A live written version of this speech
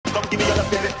Come give me your love,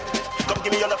 baby. Come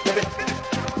give me your love, baby.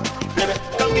 Baby,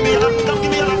 come give me your love. Come give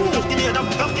me your love. Come give me your love.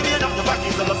 Come give me your love. Your back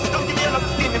is a love. Come give me your love.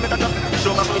 Give me make a love.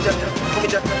 Show my fumija,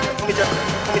 fumija, fumija,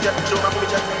 fumija. Show my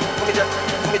fumija, fumija,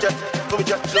 fumija,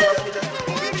 fumija.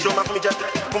 Show my fumija,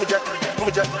 fumija,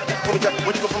 fumija, fumija.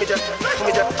 What you go fumija,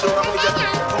 fumija. Show my fumija,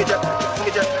 fumija,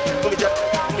 fumija, fumija,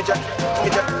 fumija,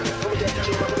 fumija.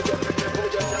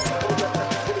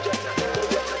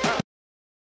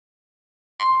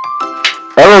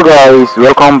 Hello guys,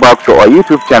 welcome back to our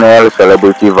YouTube channel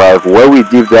Celebrity Vibe, where we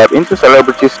deep dive into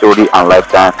celebrity story and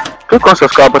lifetime. Click on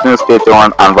subscribe button, stay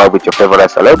tuned and vibe with your favorite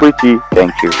celebrity.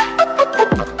 Thank you.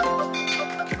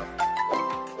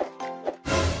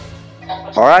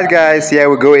 Alright guys, here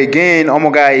we go again.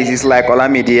 Guys, it's like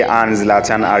Olamide and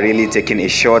Zlatan are really taking a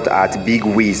shot at Big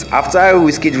Wiz. After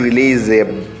Wizkid released a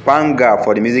banger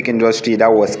for the music industry,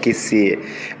 that was Kese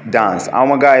Dance.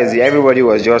 Guys, everybody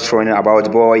was just throwing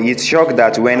about, but it's shocked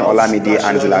that when Olamide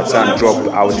and Zlatan dropped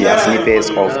out their snippets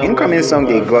of incoming song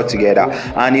they got together,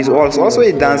 and it was also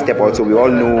a dance step. Also, we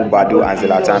all know Badu and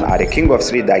Zlatan are the king of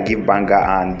street that give banger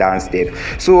and dance step.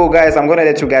 So guys, I'm gonna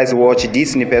let you guys watch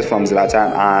these snippets from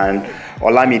Zlatan and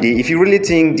Olamide. If you really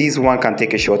think this one can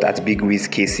take a shot at Big Wiz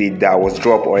Kese that was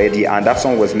dropped already, and that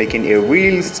song was making a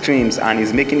real streams and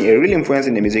is making a real influence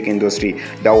in the music industry,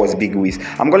 that was Big Wiz.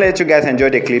 I'm gonna let you guys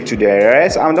enjoy the clip to the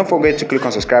rest, and don't forget to click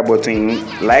on subscribe button,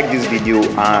 like this video,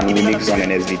 and we'll meet you on the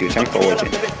next video. Thanks for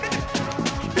watching.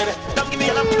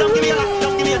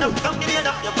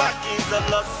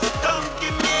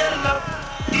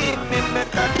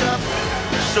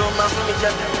 Show my